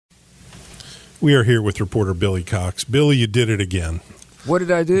We are here with reporter Billy Cox. Billy, you did it again. What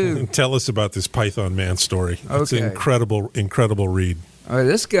did I do? Tell us about this Python Man story. It's Okay. an incredible read.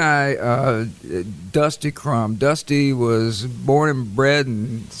 This guy, Dusty Crum. Dusty was born and bred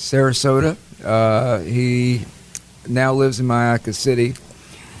in Sarasota. He now lives in Myakka City.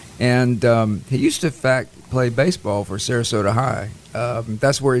 And he used to, in fact, play baseball for Sarasota High.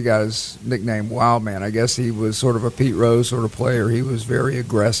 That's where he got his nickname, Wildman. I guess he was sort of a Pete Rose sort of player. He was very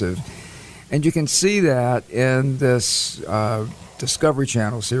aggressive. And you can see that in this Discovery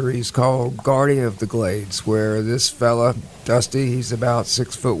Channel series called Guardian of the Glades, where this fella, Dusty, he's about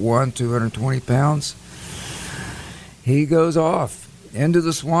 6'1", 220 pounds. He goes off into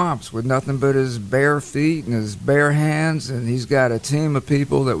the swamps with nothing but his bare feet and his bare hands, and he's got a team of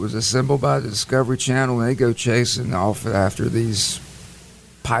people that was assembled by the Discovery Channel, and they go chasing off after these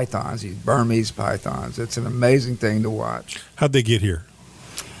pythons, these Burmese pythons. It's an amazing thing to watch. How'd they get here?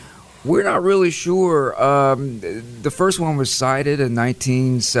 We're not really sure. The first one was sighted in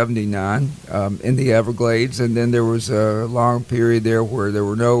 1979 in the Everglades, and then there was a long period there where there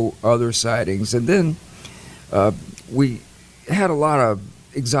were no other sightings. And then we had a lot of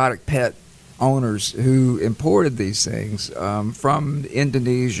exotic pet owners who imported these things from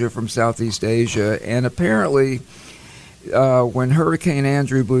Indonesia, from Southeast Asia, and apparently when Hurricane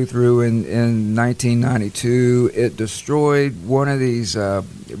Andrew blew through in 1992, it destroyed one of these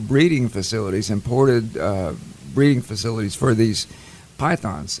breeding facilities, imported breeding facilities for these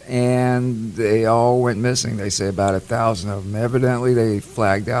pythons, and they all went missing. They say about 1,000 of them. Evidently, they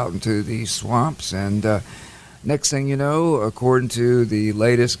flagged out into these swamps, and next thing you know, according to the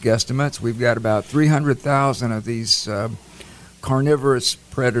latest guesstimates, we've got about 300,000 of these carnivorous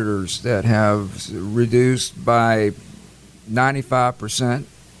predators that have reduced by 95%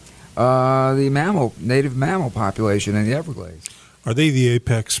 the native mammal population in the Everglades. Are they the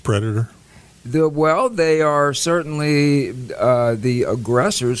apex predator? Well, they are certainly the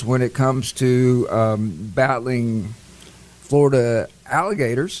aggressors when it comes to battling Florida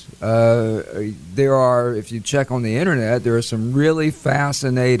alligators. There are, if you check on the internet, there are some really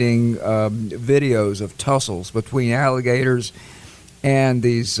fascinating videos of tussles between alligators and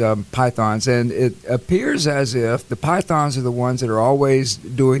these pythons, and it appears as if the pythons are the ones that are always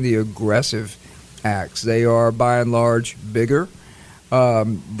doing the aggressive acts. They are, by and large, bigger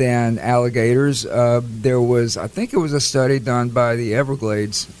than alligators. There was, I think it was a study done by the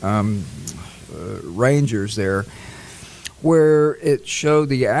Everglades rangers there, where it showed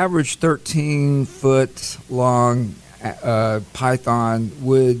the average 13-foot-long python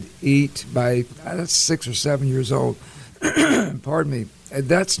would eat by 6 or 7 years old. Pardon me.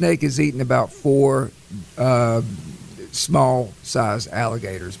 That snake is eating about 4 small-sized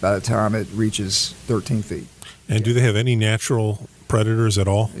alligators by the time it reaches 13 feet. And do they have any natural predators at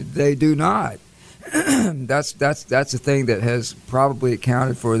all? They do not. That's the thing that has probably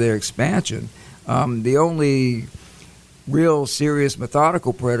accounted for their expansion. The only real serious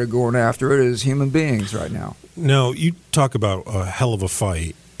methodical predator going after it is human beings right now. Now, you talk about a hell of a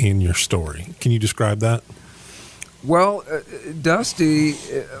fight in your story. Can you describe that? Well, Dusty,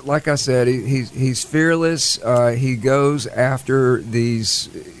 like I said, he's fearless. He goes after these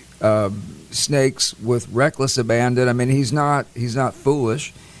snakes with reckless abandon. I mean, he's not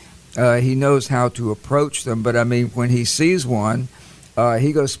foolish. He knows how to approach them. But I mean, when he sees one,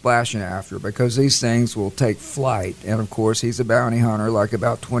 he goes splashing after, because these things will take flight. And of course, he's a bounty hunter, like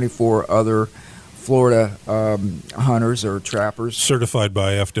about 24 other Florida hunters or trappers. Certified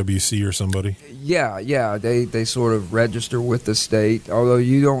by FWC or somebody? Yeah. They sort of register with the state, although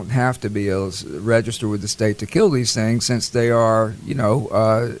you don't have to be register with the state to kill these things, since they are,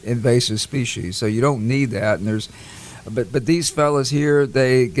 invasive species. So you don't need that. And but these fellas here,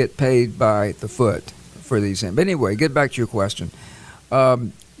 they get paid by the foot for these things. But anyway, get back to your question.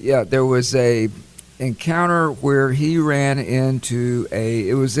 There was a encounter where he ran into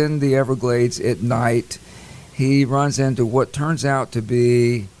it was in the Everglades at night. He runs into what turns out to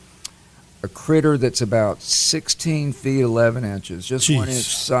be a critter that's about 16 feet 11 inches, just Jeez. 1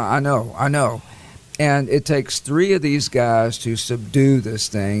 inch. I know. And it takes 3 of these guys to subdue this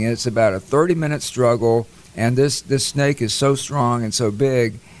thing. It's about a 30-minute struggle, and this snake is so strong and so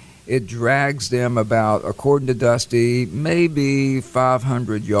big, it drags them about, according to Dusty, maybe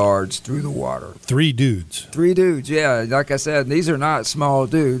 500 yards through the water. 3 dudes. 3 dudes, yeah. Like I said, these are not small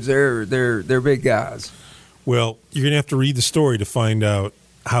dudes. They're big guys. Well, you're going to have to read the story to find out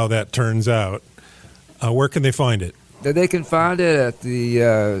how that turns out. Where can they find it? They can find it at the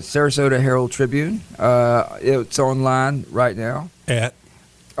Sarasota Herald-Tribune. It's online right now. At?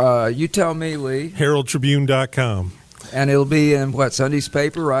 You tell me, Lee. Herald-Tribune.com. And it'll be in, what, Sunday's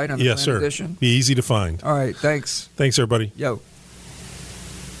paper, right? On the Yes, print sir. edition? Be easy to find. All right, thanks. Thanks, everybody. Yo.